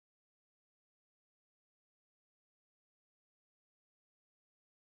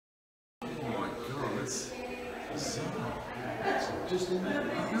just in there.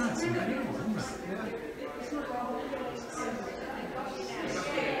 No, it's incredible, isn't it?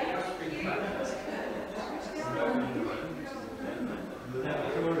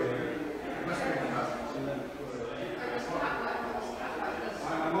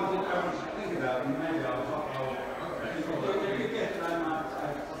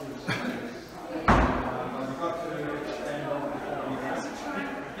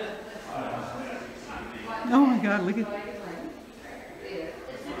 Oh my God, look at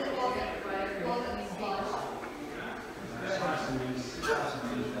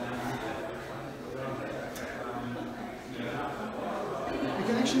You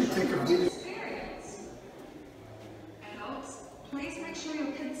can actually take a video. Adults, please make sure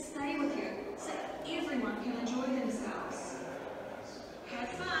your kids stay with you so everyone can enjoy themselves. Have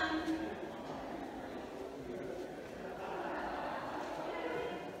fun!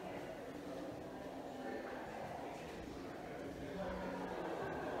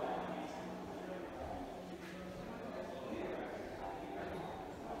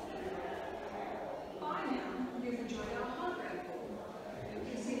 By now, you've enjoyed our hologram pool.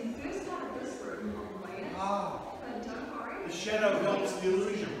 You can see the first part of this room on the way in. But don't worry. The shadow helps the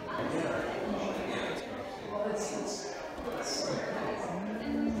illusion.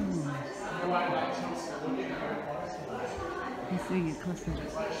 he's doing it closer.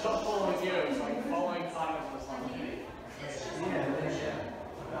 Stop following you, it's like following Simon for something.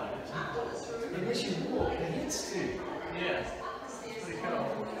 And as you walk, it hits you. Yeah. It's pretty cool.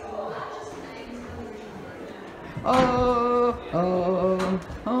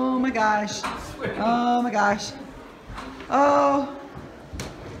 Oh my gosh. Oh my gosh.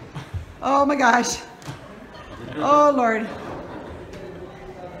 Oh my gosh. Oh Lord.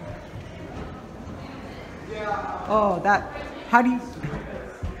 Oh, that, how do you?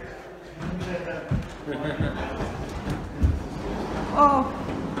 Oh.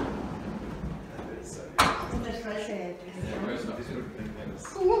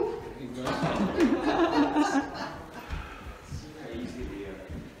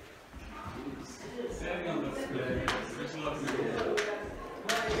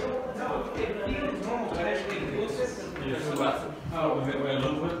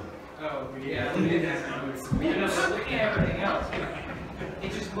 Yeah, looking at everything else.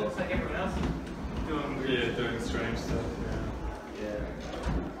 It just looks like everyone else is doing strange stuff.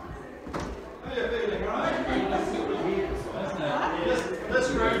 How are you feeling, right? This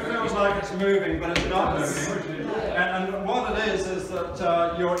room feels like it's moving, but it's not moving. And what it is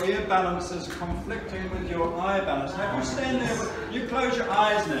that your ear balance is conflicting with your eye balance. Now, if you stand there, you close your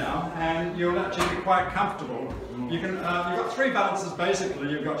eyes now, and you'll actually be quite comfortable. You can, you've got three balances basically.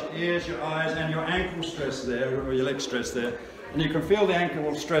 You've got your ears, your eyes, and your ankle stress there, or your leg stress there. And you can feel the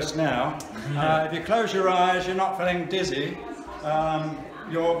ankle stress now. If you close your eyes, you're not feeling dizzy.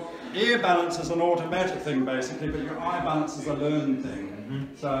 Your ear balance is an automatic thing basically, but your eye balance is a learned thing.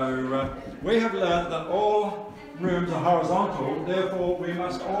 So we have learned that all rooms are horizontal, therefore we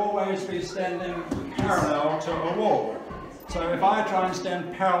must always be standing parallel to a wall. So if I try and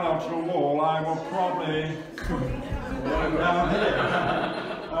stand parallel to a wall, I will probably go down here.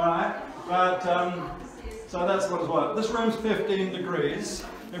 Alright, but so that's what it's like. This room's 15 degrees.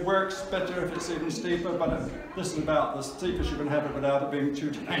 It works better if it's even steeper, but this is about the steepest you can have it without it being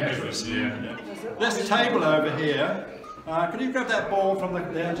too dangerous. Yeah. This table over here, could you grab that ball from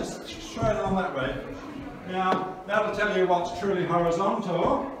there and just throw it on that way? Now, that'll tell you what's truly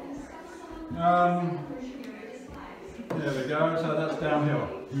horizontal. There we go, so that's downhill.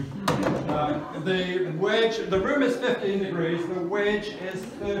 The wedge, the room is 15 degrees, the wedge is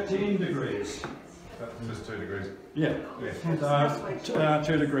 13 degrees. Just 2 degrees. Yeah,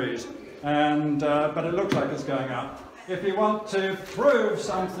 2 degrees. And, but it looks like it's going up. If you want to prove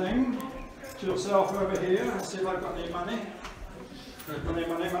something to yourself over here, let's see if I've got any money. Money.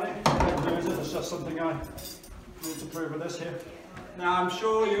 It's just something I need to prove with this here. Now, I'm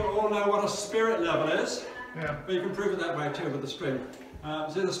sure you all know what a spirit level is. Yeah. But you can prove it that way too with the string.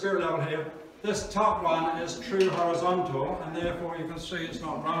 See the spirit level here? This top one is true horizontal, and therefore you can see it's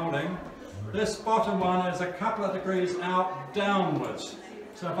not rolling. This bottom one is a couple of degrees out downwards.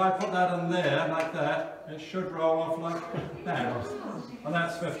 So if I put that in there like that, it should roll off like that. And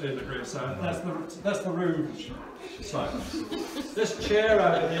that's 15 degrees, so that's the room size. This chair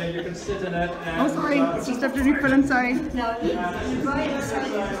over here, you can sit in it and... Oh sorry, it's just after you put, I'm sorry. No, right.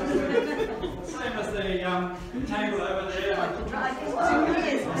 Same as the table over there.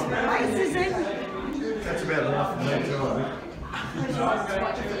 Hi Susan. That's about enough for me too.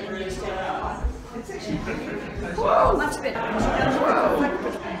 Whoa, much better. Whoa.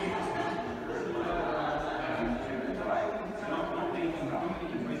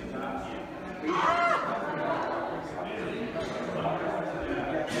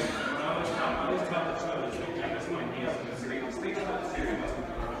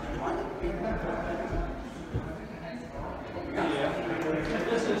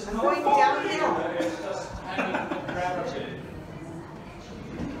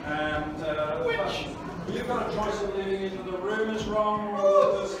 approach. You've got a choice of leaving either the room is wrong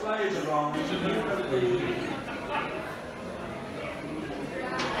or the stage is wrong. You've got to be.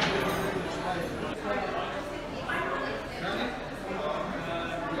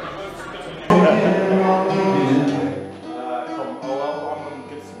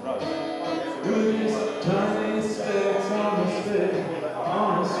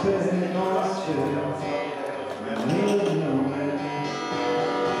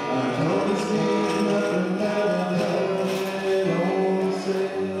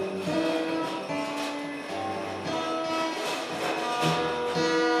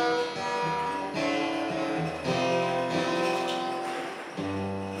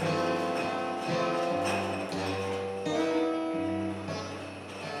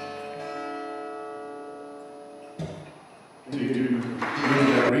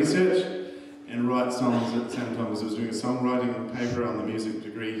 Research and write songs at the same time as I was doing a songwriting paper on the music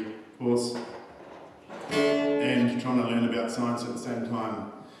degree course and trying to learn about science at the same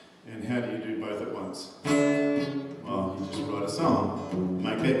time. And how do you do both at once? Well, you just write a song,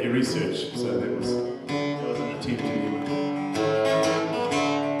 make that your research. So that was an attempt anyway.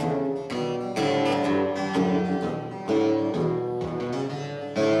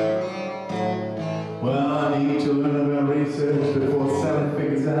 Well, I need to learn about research before Sally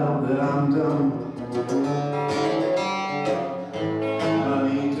figures out that I'm dumb. I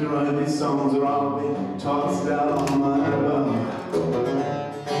need to write these songs or I'll be tossed out on my bum.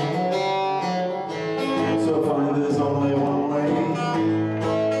 So I find there's only one way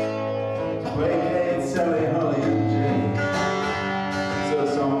to placate Sally, Holly and Jane. So a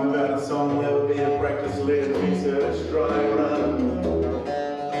song about a song that would be a practice-led research dry run.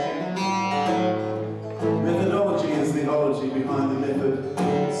 Methodology is the ology behind the method,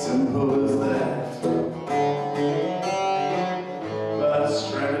 simple as that. But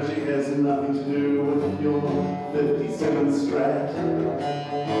strategy has nothing to do with your 57 strat.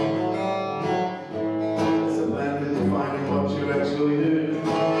 It's a land in defining what you actually do,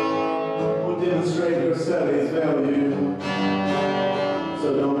 will demonstrate your study's value. So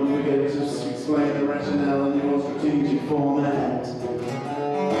don't forget to explain the rationale in your strategic format.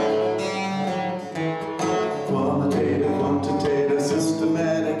 Quantitative,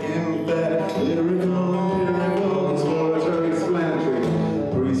 systematic, emphatic, lyrical, empirical, exploratory, explanatory,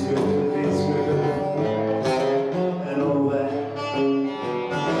 prescriptive, descriptive, and all that.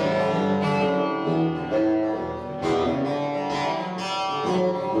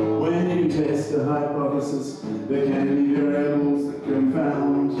 When you test a hypothesis, there can be variables that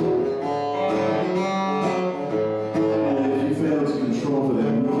confound. And if you fail to control for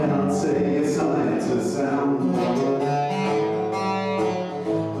them, you cannot say your science is sound.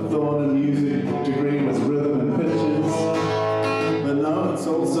 Degree was rhythm and pitches, but now it's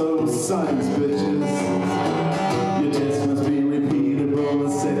also science bitches.